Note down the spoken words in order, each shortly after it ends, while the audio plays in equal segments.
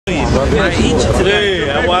brother. Yeah,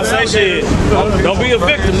 that's why I say shit. Don't be a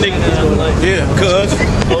victim, nigga. Yeah, cuz.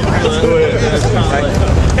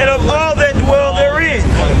 And of all that dwell therein,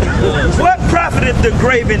 what profited the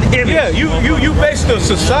graven image? Yeah, you based a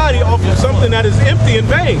society off of something that is empty and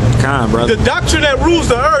vain. Brother. The doctrine that rules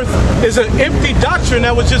the earth is an empty doctrine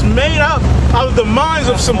that was just made up out of the minds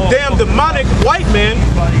of some damn demonic white man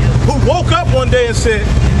who woke up one day and said,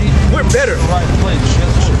 we're better.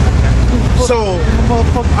 So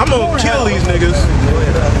I'm gonna kill these niggas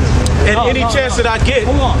at any chance that I get,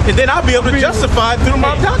 and then I'll be able to justify it through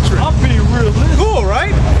my doctrine. I'm being realistic. Cool, right?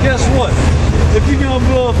 Guess what? If you gonna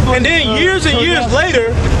blow a and then years and years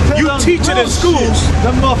later, you teach it in schools.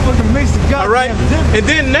 That motherfucker makes the goddamn Alright? And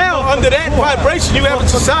then now, under that vibration, you have a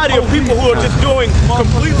society of people who are just doing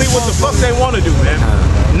completely what the fuck they want to do, man.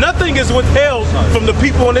 Nothing is withheld from the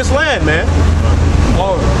people in this land, man.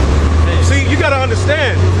 See, you gotta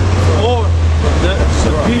understand.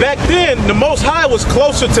 Back then, the Most High was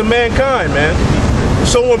closer to mankind, man.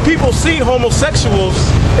 So when people see homosexuals,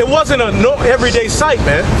 it wasn't a everyday sight,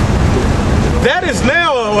 man. That is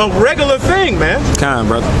now a regular thing, man.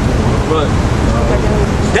 Brother.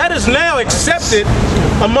 That is now accepted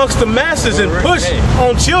amongst the masses and pushed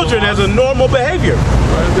on children as a normal behavior.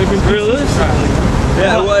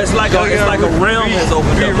 Yeah, well, it's like a realm has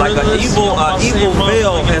opened up, like an evil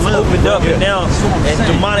veil has opened up, and now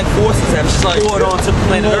demonic forces have poured onto the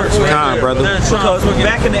planet Earth. Right? Brother. Because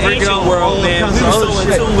back in the ancient world, man, we were so in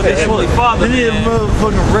tune with the Heavenly Father, man,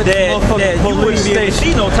 that you wouldn't be able to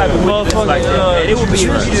see no type of wickedness like that. It would be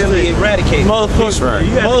immediately eradicated. Right.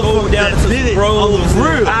 You have to go down into the groves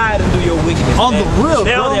and hide and do your wickedness. On the real,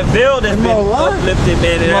 now that veil that's been uplifted,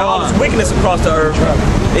 man, and all this wickedness across the earth.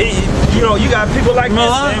 You know, you got people like this,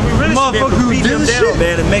 man. We really should be able to beat them down,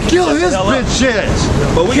 man, and make kill his bitch ass.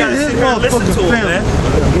 But we gotta sit here and listen to him, man,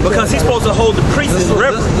 because he's supposed to hold the priests in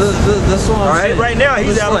reverence. All right, right now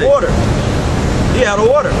he's out of order. He out of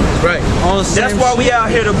order. Right. That's why we out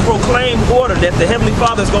here to proclaim order, that the Heavenly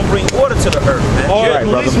Father is gonna bring order to the earth, man. All right,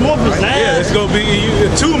 brother. Yeah, it's gonna be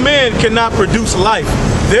two men cannot produce life.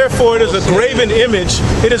 Therefore, it is a graven image.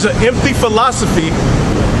 It is an empty philosophy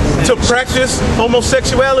to practice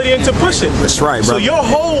homosexuality and to push it. That's right, brother. So your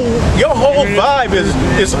whole vibe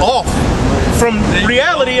is off from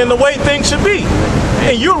reality and the way things should be,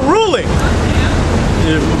 and you're ruling.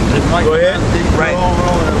 Go ahead. Right.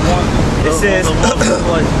 It says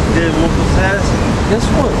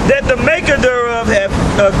that the maker thereof have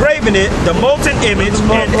graven it, the molten image,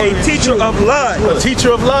 and a teacher of lies. A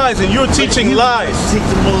teacher of lies, and you're teaching lies.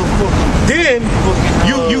 Then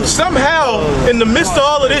you somehow, in the midst of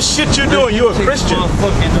all of this shit you're doing, you're a Christian.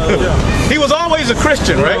 He was always a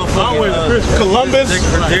Christian, right? Always a Christian. Columbus.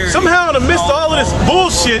 Somehow in the midst of all of this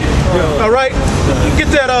bullshit, all right, get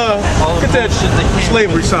that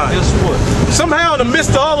slavery sign. Somehow in the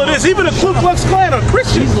midst of all of this, even the Ku Klux Klan are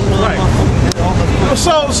Christians. Right.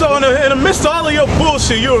 So in the midst of all of your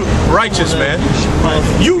bullshit, you're righteous, man.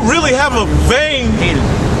 You really have a vain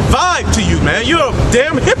vibe to you, man. You're a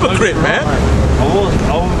damn hypocrite, man.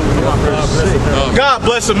 God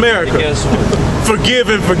bless America. Forgive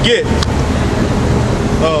and forget.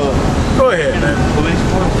 Go ahead, man.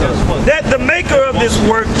 That the maker of this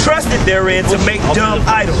work trusted therein to make dumb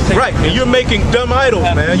idols. Right, and you're making dumb idols,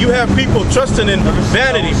 man. You have people trusting in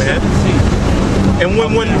vanity, man. And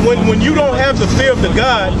when you don't have the fear of the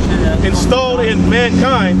God installed in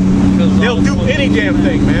mankind, they'll do any damn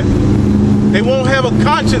thing, man. They won't have a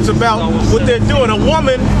conscience about what they're doing. A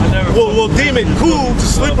woman will deem it cool to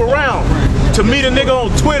sleep around, to meet a nigga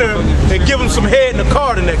on Twitter and give him some head in the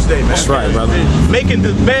car the next day, man. That's right, brother. Making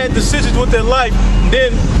the bad decisions with their life,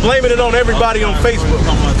 then blaming it on everybody on Facebook.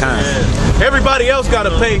 Everybody else got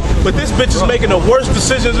to pay, but this bitch is making the worst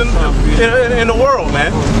decisions in the world,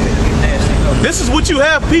 man. This is what you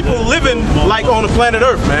have people living like on the planet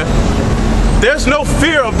Earth, man. There's no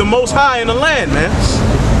fear of the Most High in the land, man.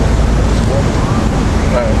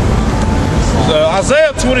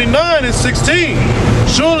 Isaiah 29:16.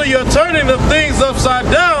 Surely your turning of things upside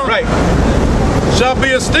down shall be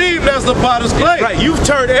esteemed as the potter's clay. Right, you've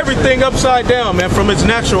turned everything upside down, man, from its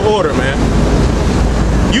natural order, man.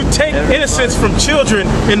 You take innocence from children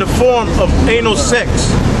in the form of anal sex.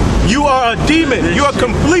 You are a demon. You are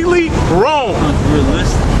completely wrong.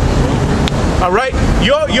 All right,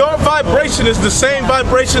 your vibration is the same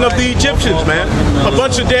vibration of the Egyptians, man. A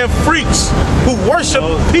bunch of damn freaks who worship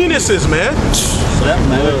penises, man.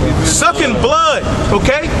 Sucking blood,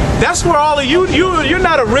 okay? That's where all of you're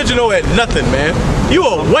not original at nothing, man. You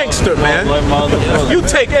a wankster, man. You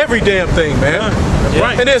take every damn thing, man.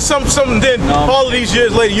 Right. And then all of these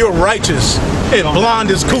years later, you're righteous and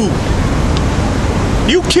blonde is cool.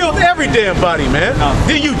 You killed every damn body, man.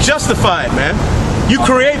 Then you justify it, man. You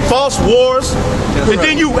create false wars, and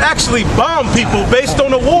then you actually bomb people based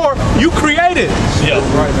on the war you created. Yeah.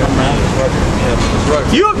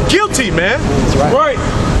 You're guilty, man. Right.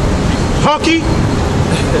 Honky.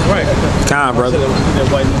 Right. Come on, brother.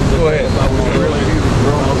 Go ahead.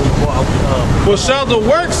 For shall the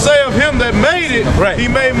work say of him that made it, he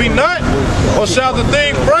made me not? Or shall the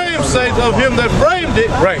thing framed say of him that framed it,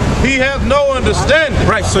 he hath no understanding?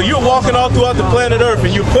 Right, so you're walking all throughout the planet Earth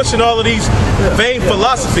and you're pushing all of these vain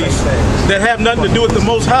philosophies that have nothing to do with the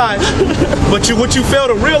Most High. But what you fail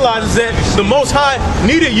to realize is that the Most High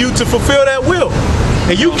needed you to fulfill that will.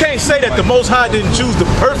 And you can't say that the Most High didn't choose the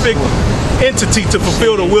perfect entity to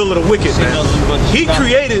fulfill the will of the wicked, man. He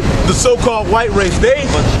created the so-called white race. They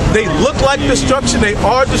look like destruction. They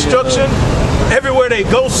are destruction. Everywhere they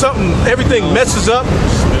go, everything messes up.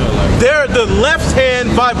 They're the left-hand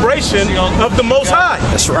vibration of the Most High.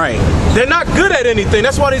 That's right. They're not good at anything.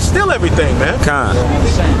 That's why they steal everything, man. Come on.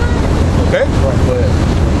 Okay?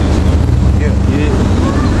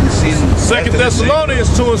 Second Thessalonians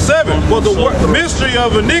 2:7. For the mystery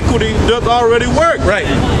of iniquity doth already work. Right.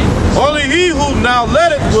 Only he who now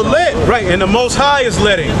letteth will let. Right, and the Most High is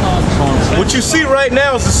letting. What you see right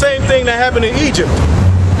now is the same thing that happened in Egypt.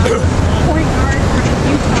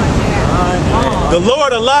 The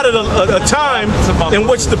Lord allotted a time in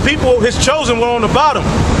which the people, his chosen, were on the bottom.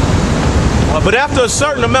 But after a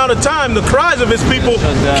certain amount of time, the cries of his people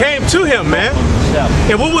came to him, man.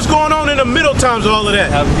 And what was going on in the middle times of all of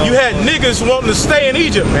that? You had niggas wanting to stay in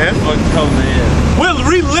Egypt, man. We're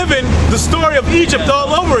reliving the story of Egypt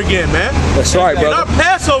all over again, man. That's right, brother. And our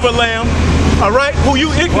Passover lamb, all right, who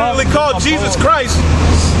you ignorantly call Jesus Christ,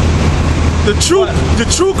 the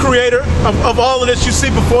true creator of all of this you see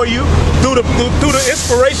before you, through the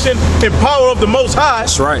inspiration and power of the Most High.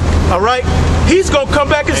 That's right. All right, he's gonna come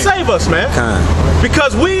back and save us, man.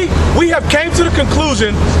 Because we have came to the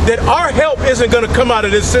conclusion that our help isn't gonna come out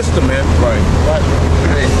of this system, man. Right.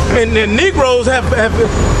 And the Negroes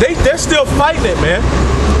they're still fighting it, man.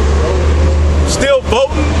 Still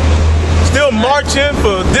voting, still marching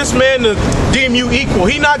for this man to deem you equal.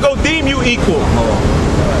 He not gonna deem you equal.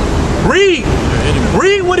 Read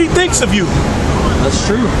what he thinks of you. That's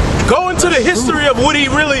true. Go into the history of what he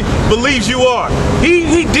really believes you are.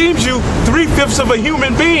 He deems you 3/5 of a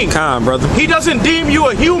human being. Come on, brother. He doesn't deem you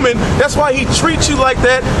a human. That's why he treats you like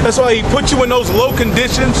that. That's why he puts you in those low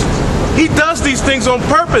conditions. He does these things on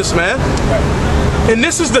purpose, man. And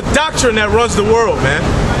this is the doctrine that runs the world, man.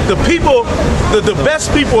 The people, the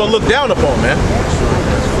best people are looked down upon, man.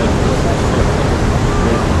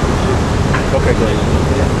 Okay, go ahead.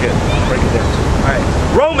 Yeah, break it down. All right.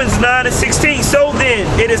 Romans 9:16. So then,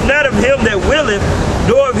 it is not of him that willeth,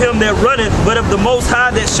 nor of him that runneth, but of the Most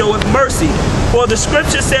High that showeth mercy. For the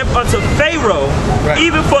scripture said unto Pharaoh,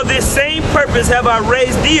 even for this same purpose have I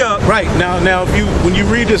raised thee up. Right. Now when you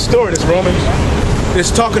read this story, this Romans,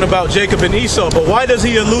 it's talking about Jacob and Esau, but why does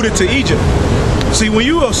he allude it to Egypt? See, when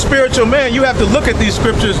you're a spiritual man, you have to look at these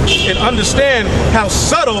scriptures and understand how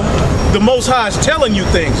subtle the Most High is telling you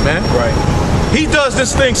things, man. Right. He does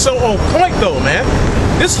this thing so on point, though, man.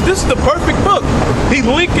 This is the perfect book. He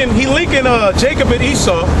linking Jacob and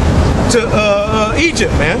Esau to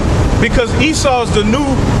Egypt, man, because Esau is the new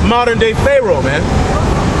modern day Pharaoh, man.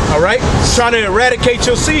 All right, trying to eradicate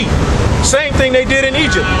your seed. Same thing they did in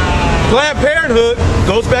Egypt. Planned Parenthood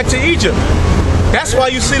goes back to Egypt. That's why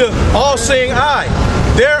you see the all-seeing eye.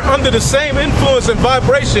 They're under the same influence and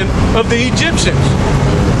vibration of the Egyptians,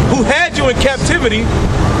 who had you in captivity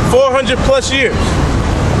 400 plus years.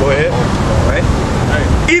 Go ahead. Right.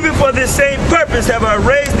 Even for this same purpose have I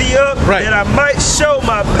raised thee up, that I might show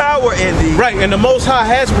my power in thee. Right, and the Most High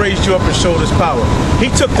has raised you up and showed his power. He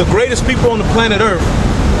took the greatest people on the planet Earth,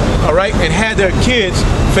 all right, and had their kids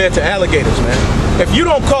fed to alligators, man. If you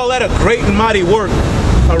don't call that a great and mighty work,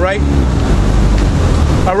 all right,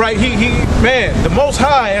 man, the Most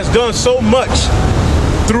High has done so much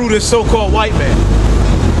through this so-called white man.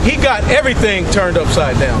 He got everything turned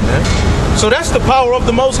upside down, man. So that's the power of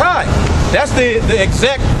the Most High. That's the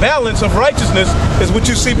exact balance of righteousness is what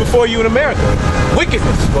you see before you in America.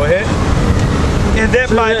 Wickedness. Go ahead. And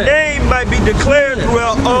that my name might be declared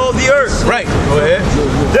throughout all the earth. Right. Go ahead.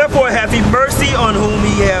 Therefore hath he mercy on whom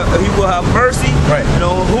he will have mercy. Right. And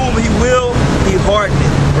on whom he will, he harden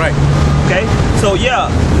it. Right. Okay. So yeah,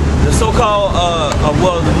 the so-called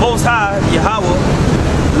the Most High Yahweh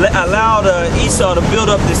allowed Esau to build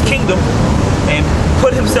up this kingdom and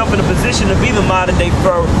put himself in a position to be the modern day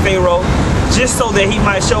Pharaoh, just so that he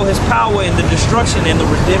might show his power in the destruction and the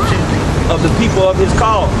redemption of the people of his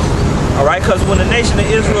cause. All right, because when the nation of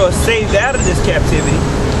Israel is saved out of this captivity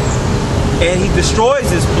and he destroys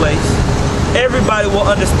this place, everybody will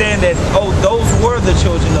understand that, oh, those were the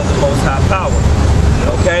children of the Most High Power.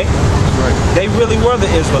 Okay? Right. They really were the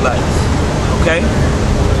Israelites. Okay?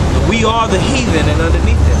 We are the heathen and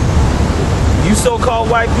underneath them. You so-called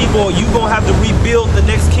white people, you gonna have to rebuild the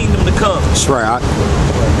next kingdom to come. That's right.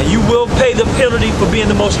 And you will pay the penalty for being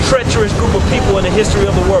the most treacherous group of people in the history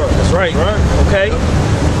of the world. That's right. Okay?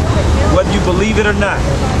 Whether you believe it or not.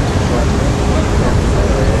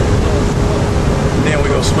 Then we're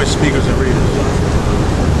gonna switch speakers and readers.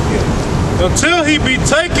 Until he be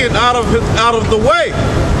taken out of the way.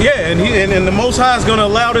 Yeah, and the Most High is gonna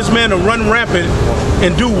allow this man to run rampant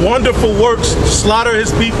and do wonderful works, slaughter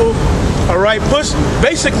his people. All right, push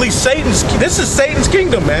basically this is Satan's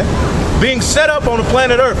kingdom, man, being set up on the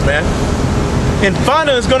planet Earth, man. And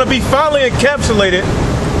finally, it's gonna be finally encapsulated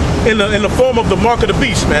in the form of the mark of the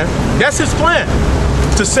beast, man. That's his plan,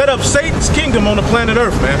 to set up Satan's kingdom on the planet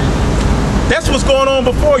Earth, man. That's what's going on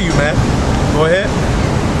before you, man. Go ahead.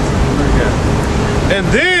 And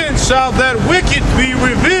then shall that wicked be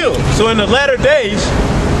revealed. So in the latter days,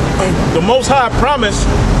 the Most High promised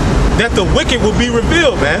that the wicked will be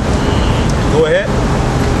revealed, man. Go ahead.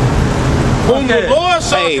 Whom the Lord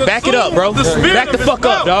shall Hey, back it up, bro. the spirit Back the of his fuck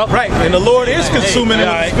up, mouth. dog. Right, and the Lord is consuming him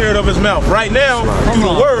with the spirit of his mouth right now through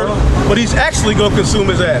the word, but he's actually going to consume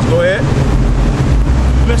his ass. Go ahead.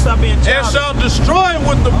 Stop being And childish. shall destroy him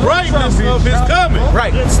with the brightness of his coming.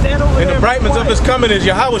 Right. Stand over And the there brightness of his coming is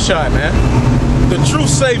Yahushua, man. The true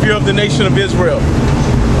savior of the nation of Israel.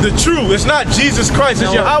 The true, it's not Jesus Christ,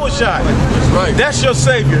 it's Yahushua. Right. That's your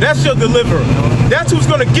savior, that's your deliverer. That's who's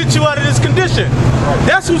gonna get you out of this condition.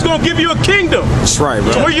 That's who's gonna give you a kingdom. That's right,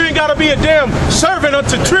 bro. To where you ain't gotta be a damn servant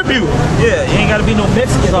unto tribute. Yeah, you ain't gotta be no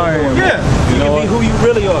Mexican. Yeah. You can be who you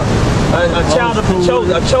really are. A child of the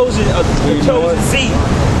chosen, a chosen seed.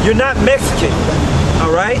 You're not Mexican.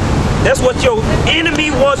 All right? That's what your enemy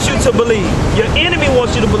wants you to believe. Your enemy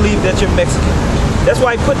wants you to believe that you're Mexican. That's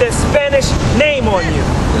why he put that Spanish name on you.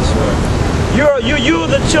 That's right. You're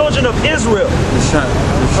the children of Israel.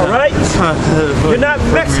 All right? You're not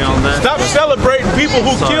Mexican. Stop celebrating people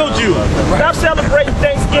who killed you. Stop celebrating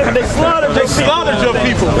Thanksgiving. They slaughtered They your people. slaughtered your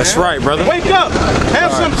people. That's man. right, brother. Wake up.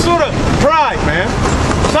 Have some sort of pride, man.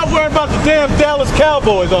 Stop worrying about the damn Dallas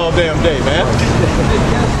Cowboys all damn day, man.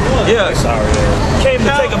 Yeah. Came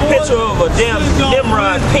to take a picture of a damn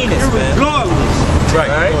Nimrod penis, man. Right.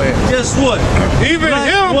 Right. Go ahead. Guess what? Even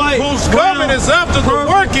him whose coming is after the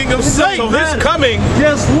working of So Satan. his coming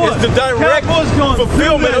Guess what? is the direct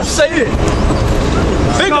fulfillment of Satan.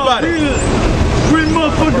 Think about it. Green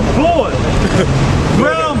motherfucking blood.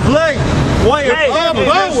 Brown, black, white, Hey, and hey,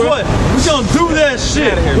 guess hey, what? We gonna do that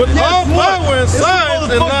shit. With Guess all what? power and It's a signs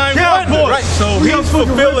and motherfucking 9 cowboy. wonders. Right, so We he's gonna fucking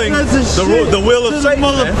fulfilling represent this shit. the will of This Satan,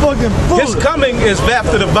 man. motherfucking His fool. coming is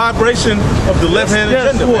after the vibration of the left-hand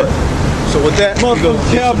Guess agenda, what? man. So with that, we go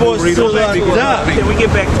Motherfucking cowboys still like that. Can we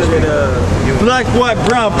get back to the Black, white,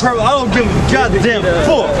 brown, purple. I don't give a goddamn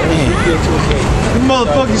fuck. You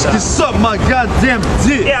motherfuckers can suck my goddamn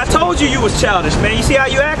dick. Yeah, I told you was childish, man. You see how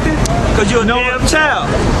you acting? Because you're a damn child.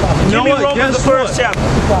 Give know me what? Romans Guess the first what?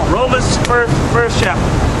 chapter. Romans first chapter.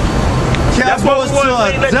 That's why we Cowboys till want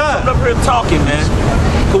I to let you die. come up here talking, man.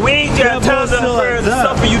 Because we ain't got time Cowboys to till I to die.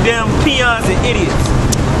 suffer you damn peons and idiots.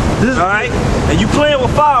 This- Alright? And you playing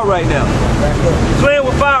with fire right now. You playing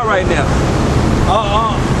with fire right now.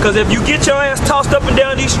 Because if you get your ass tossed up and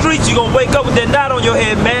down these streets, you're going to wake up with that knot on your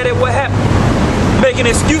head, mad at what happened. Making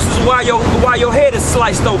excuses why your head is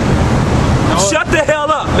sliced open. Shut the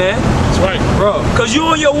hell up, man. That's right, bro. Because you're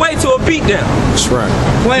on your way to a beatdown. That's right.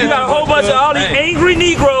 You got a whole bunch of all these angry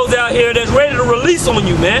Negroes out here that's ready to release on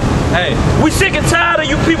you, man. Hey. We sick and tired of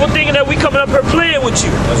you people thinking that we coming up here playing with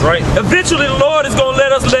you. That's right. Eventually the Lord is going to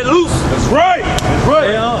let us let loose. That's right.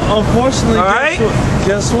 Hey, unfortunately, All right.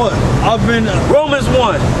 guess what? I've been Romans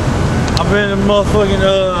 1. a motherfucking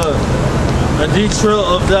a detail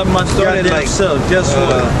of that my goddamn self. Guess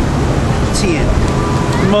what? 10.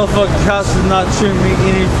 The motherfucking cops is not treating me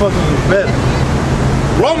any fucking better.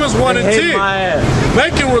 Romans 1 They and hate 10. my ass.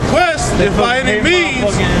 Making requests, if by any hate my means,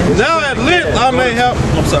 fucking- now at length I may have.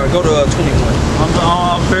 I'm sorry, go to 21.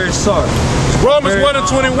 I'm very sorry. Romans 1 and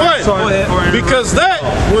 21. Sorry for any- Because that,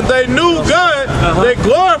 when they knew God, they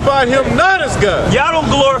glorified him not as God. Y'all don't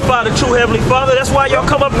glorify the true Heavenly Father. That's why y'all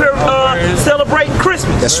come up here celebrating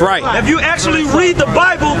Christmas. That's right. If you actually read the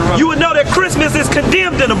Bible, you would know that Christmas is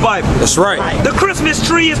condemned in the Bible. That's right. The Christmas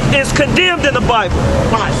tree is condemned in the Bible.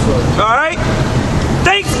 All right?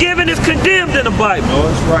 Thanksgiving is condemned in the Bible. Oh,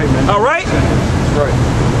 that's right, man. All right? That's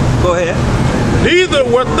right. Go ahead. Neither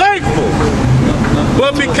were thankful,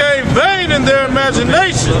 but became vain in their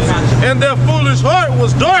imaginations, and their foolish heart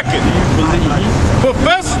was darkened.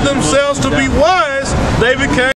 Professing themselves to be wise, they became